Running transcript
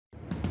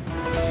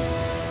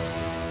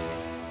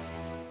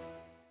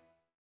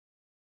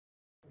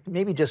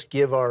maybe just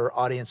give our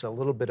audience a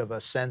little bit of a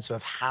sense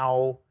of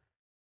how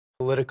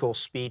political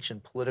speech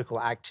and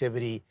political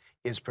activity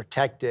is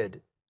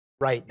protected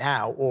right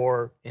now,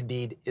 or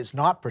indeed is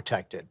not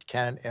protected?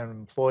 Can an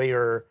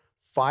employer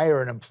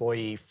fire an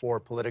employee for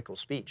political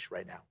speech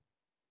right now?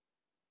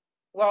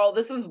 Well,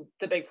 this is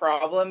the big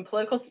problem.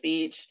 Political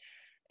speech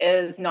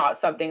is not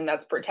something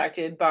that's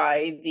protected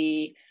by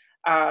the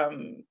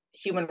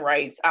Human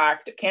Rights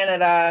Act of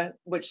Canada,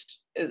 which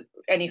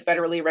any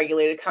federally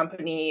regulated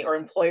company or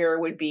employer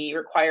would be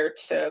required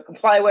to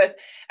comply with.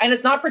 And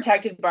it's not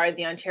protected by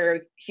the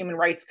Ontario Human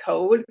Rights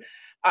Code.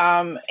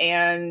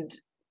 And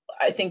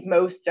I think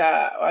most,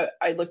 I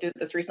looked at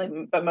this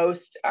recently, but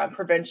most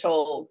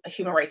provincial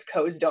human rights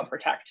codes don't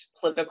protect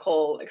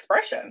political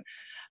expression.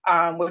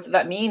 What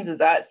that means is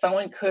that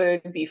someone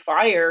could be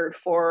fired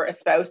for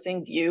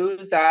espousing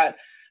views that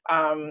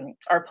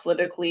are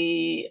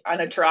politically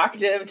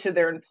unattractive to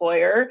their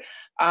employer,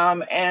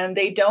 and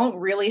they don't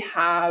really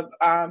have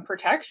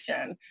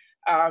protection.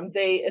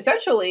 They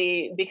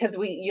essentially, because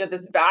you have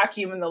this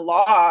vacuum in the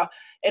law,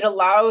 it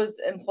allows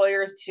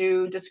employers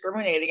to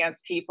discriminate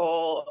against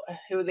people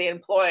who they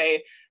employ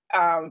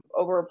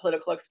over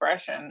political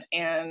expression.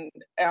 And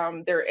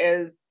there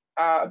is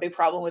a big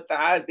problem with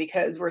that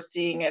because we're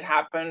seeing it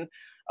happen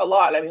a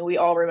lot. I mean, we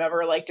all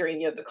remember like during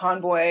the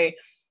convoy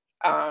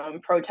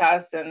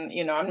protests, and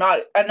I'm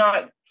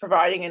not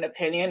providing an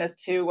opinion as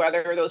to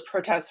whether those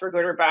protests were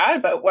good or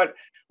bad, but what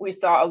we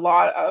saw a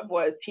lot of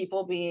was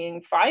people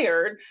being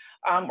fired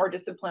or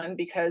disciplined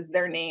because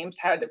their names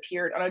had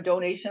appeared on a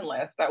donation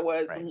list that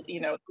was Right.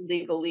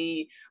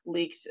 legally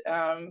leaked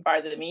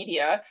by the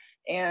media,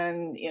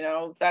 and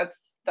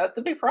that's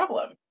a big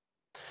problem.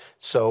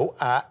 So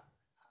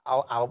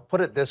I'll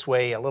put it this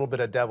way, a little bit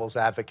of devil's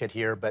advocate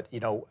here, but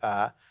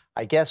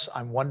I guess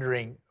I'm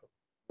wondering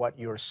what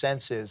your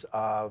sense is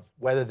of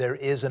whether there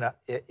is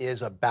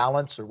a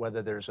balance, or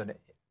whether there's an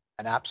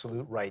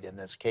absolute right in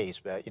this case.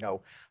 But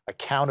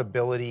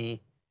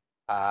accountability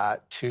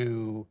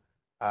to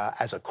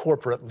as a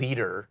corporate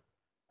leader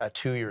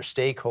to your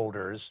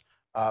stakeholders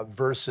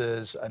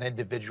versus an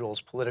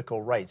individual's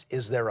political rights.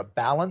 Is there a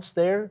balance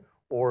there,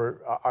 or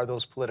are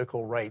those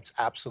political rights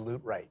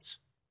absolute rights?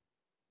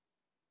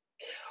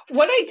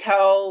 What I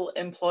tell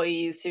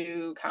employees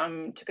who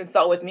come to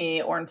consult with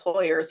me or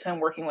employers who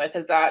I'm working with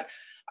is that,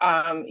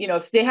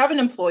 if they have an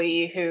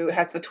employee who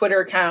has a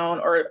Twitter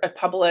account or a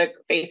public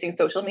facing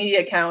social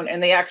media account,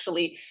 and they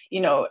actually,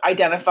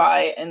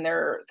 identify in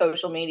their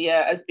social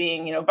media as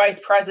being, vice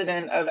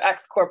president of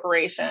X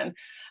corporation,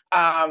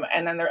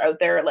 and then they're out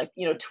there like,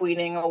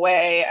 tweeting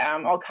away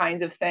all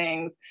kinds of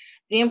things.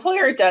 The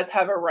employer does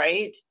have a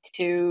right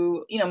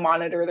to,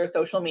 monitor their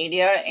social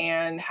media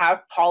and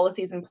have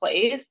policies in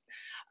place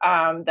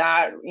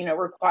that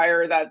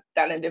require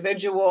that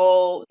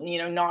individual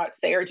not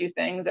say or do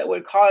things that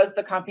would cause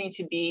the company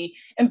to be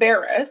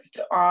embarrassed,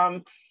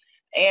 and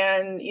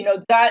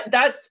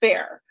that's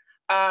fair.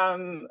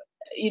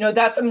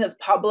 That's something that's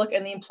public,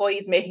 and the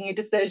employees making a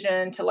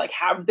decision to like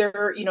have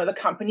their the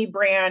company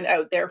brand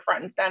out there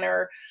front and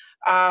center.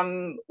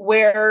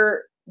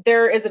 Where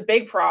there is a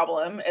big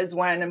problem is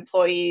when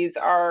employees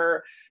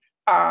are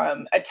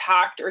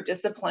attacked or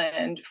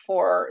disciplined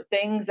for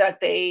things that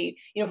they,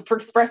 for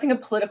expressing a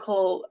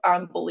political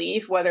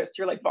belief, whether it's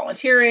through like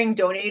volunteering,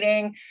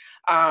 donating,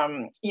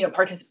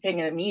 participating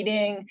in a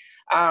meeting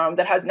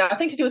that has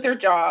nothing to do with their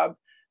job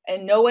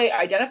and no way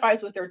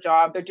identifies with their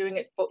job. They're doing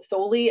it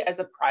solely as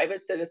a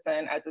private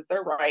citizen, as is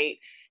their right,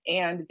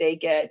 and they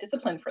get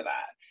disciplined for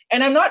that.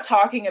 And I'm not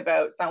talking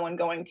about someone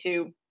going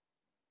to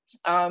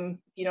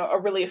a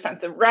really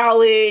offensive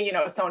rally,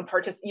 someone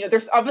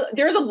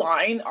there's a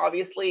line,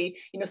 obviously,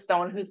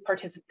 someone who's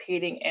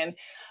participating in,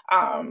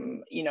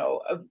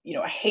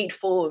 a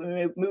hateful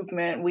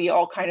movement. We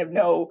all kind of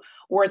know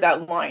where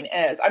that line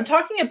is. I'm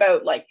talking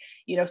about like,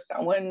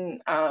 someone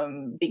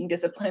being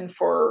disciplined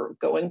for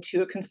going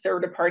to a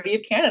Conservative Party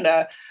of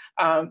Canada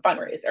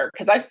fundraiser,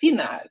 because I've seen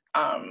that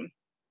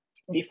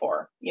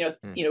before.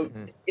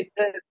 Mm-hmm.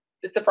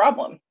 It's the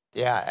problem.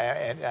 Yeah,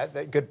 and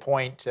a good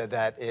point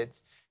that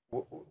it's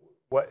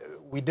what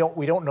we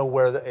don't know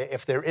where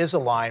if there is a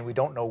line, we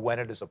don't know when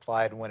it is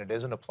applied and when it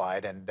isn't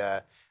applied, and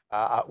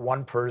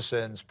one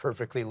person's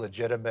perfectly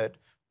legitimate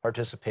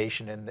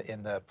participation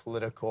in the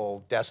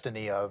political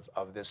destiny of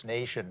this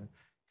nation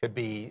could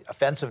be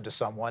offensive to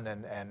someone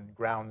and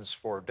grounds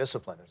for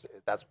discipline.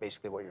 That's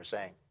basically what you're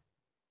saying.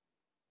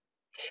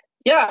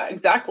 Yeah,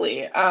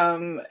 exactly.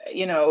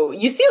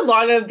 You see a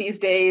lot of these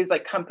days,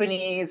 like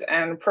companies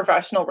and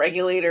professional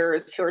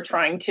regulators who are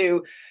trying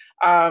to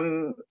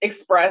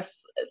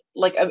express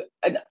like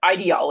an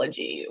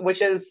ideology,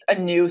 which is a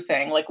new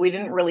thing. Like we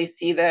didn't really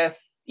see this,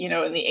 in the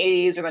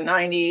 80s or the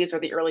 90s or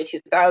the early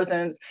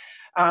 2000s.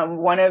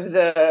 One of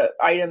the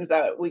items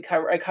that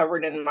I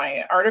covered in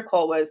my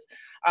article was,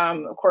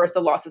 of course,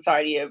 the Law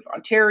Society of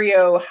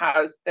Ontario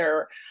has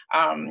their,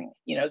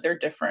 their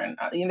different,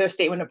 their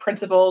statement of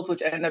principles,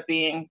 which ended up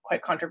being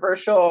quite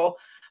controversial.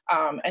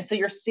 And so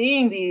you're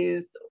seeing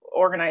these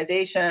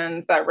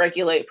organizations that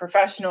regulate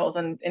professionals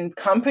and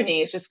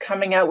companies just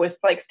coming out with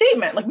like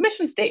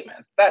mission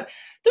statements that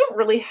don't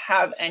really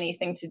have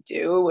anything to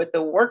do with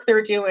the work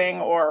they're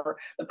doing or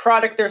the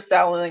product they're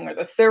selling or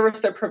the service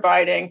they're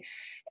providing.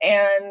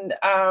 And,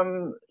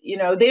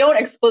 they don't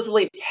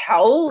explicitly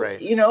tell,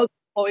 Right.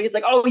 employees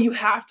like, oh, you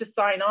have to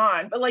sign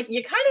on, but like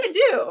you kind of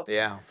do.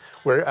 Yeah.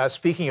 We're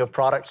speaking of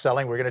product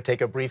selling, we're going to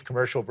take a brief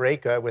commercial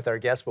break with our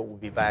guest, but we'll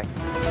be back.